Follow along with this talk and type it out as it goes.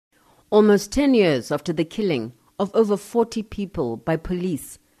Almost 10 years after the killing of over 40 people by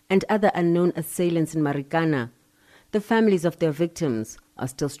police and other unknown assailants in Marikana, the families of their victims are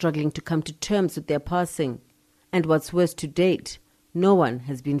still struggling to come to terms with their passing. And what's worse, to date, no one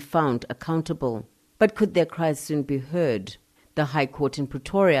has been found accountable. But could their cries soon be heard? The High Court in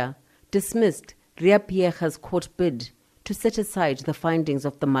Pretoria dismissed Ria Piega's court bid to set aside the findings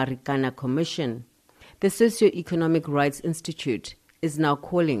of the Marikana Commission. The Socio-Economic Rights Institute is now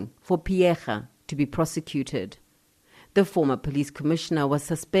calling for Piega to be prosecuted. The former police commissioner was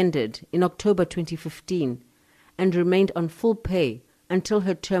suspended in October 2015 and remained on full pay until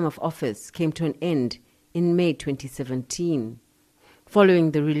her term of office came to an end in May 2017.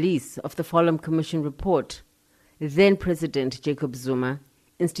 Following the release of the Folom Commission report, then-President Jacob Zuma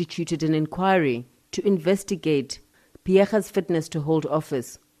instituted an inquiry to investigate Piega's fitness to hold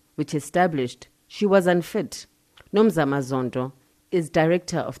office, which established she was unfit. Nomzama Zondo is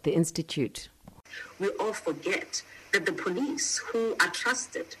director of the institute. We all forget that the police, who are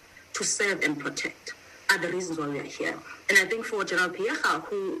trusted to serve and protect, are the reasons why we are here. And I think for General Piega,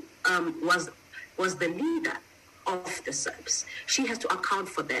 who was the leader of the SERPs, she has to account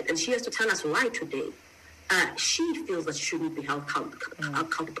for that, and she has to tell us why today she feels that she shouldn't be held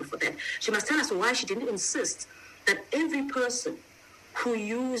accountable for that. She must tell us why she didn't insist that every person who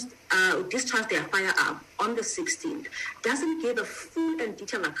discharged their firearm on the 16th doesn't give a full and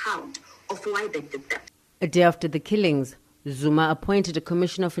detailed account of why they did that. A day after the killings, Zuma appointed a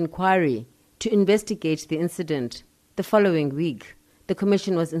commission of inquiry to investigate the incident. The following week, the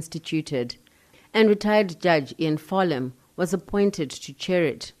commission was instituted, and retired Judge Ian Folom was appointed to chair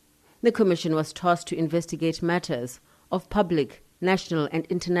it. The commission was tasked to investigate matters of public, national and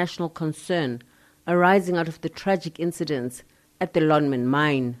international concern arising out of the tragic incidents at the Lonmin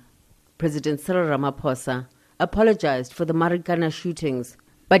mine. President Cyril Ramaphosa apologized for the Marikana shootings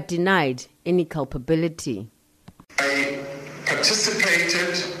but denied any culpability. I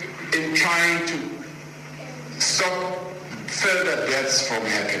participated in trying to stop further deaths from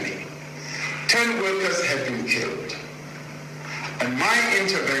happening. 10 workers have been killed. And my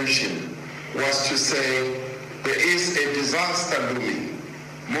intervention was to say there is a disaster looming.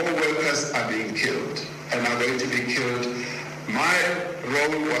 More workers are being killed and are going to be killed. My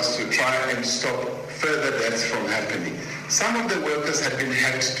role was to try and stop further deaths from happening. Some of the workers had been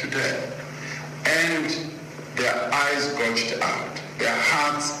hacked to death and their eyes gouged out, their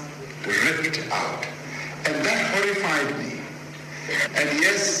hearts ripped out. And that horrified me. And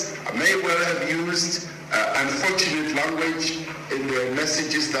yes, I may well have used unfortunate language in the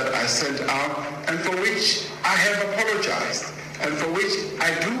messages that I sent out, and for which I have apologized, and for which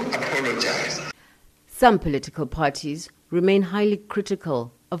I do apologize. Some political parties remain highly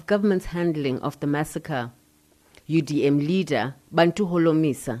critical of government's handling of the massacre. UDM leader Bantu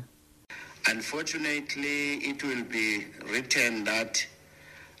Holomisa. Unfortunately, it will be written that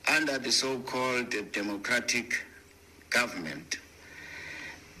under the so-called democratic government,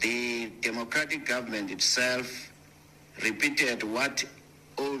 the democratic government itself repeated what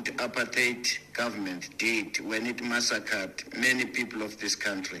old apartheid government did when it massacred many people of this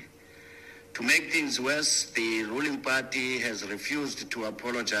country. To make things worse, the ruling party has refused to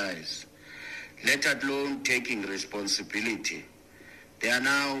apologize, let alone taking responsibility. They are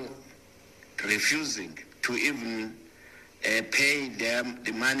now refusing to even pay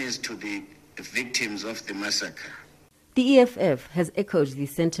the monies to the victims of the massacre. The EFF has echoed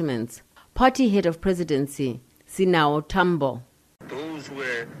these sentiments. Party head of presidency, Sinao Tambo. Those who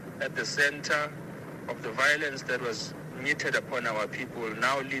were at the center of the violence that was meted upon our people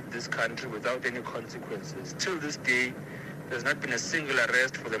now lead this country without any consequences. Till this day, there's not been a single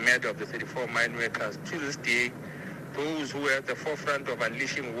arrest for the murder of the 34 mine workers. Till this day, those who were at the forefront of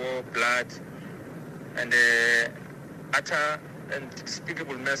unleashing war, blood, and utter and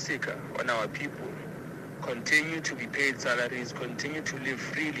unspeakable massacre on our people continue to be paid salaries, continue to live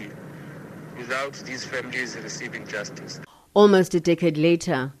freely without these families receiving justice. Almost a decade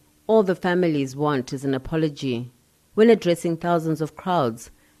later, all the families want is an apology. When addressing thousands of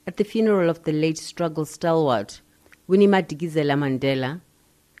crowds at the funeral of the late struggle stalwart, Winnie Madikizela Mandela,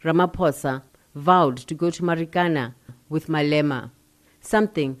 Ramaphosa vowed to go to Marikana with Malema,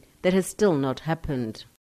 something that has still not happened.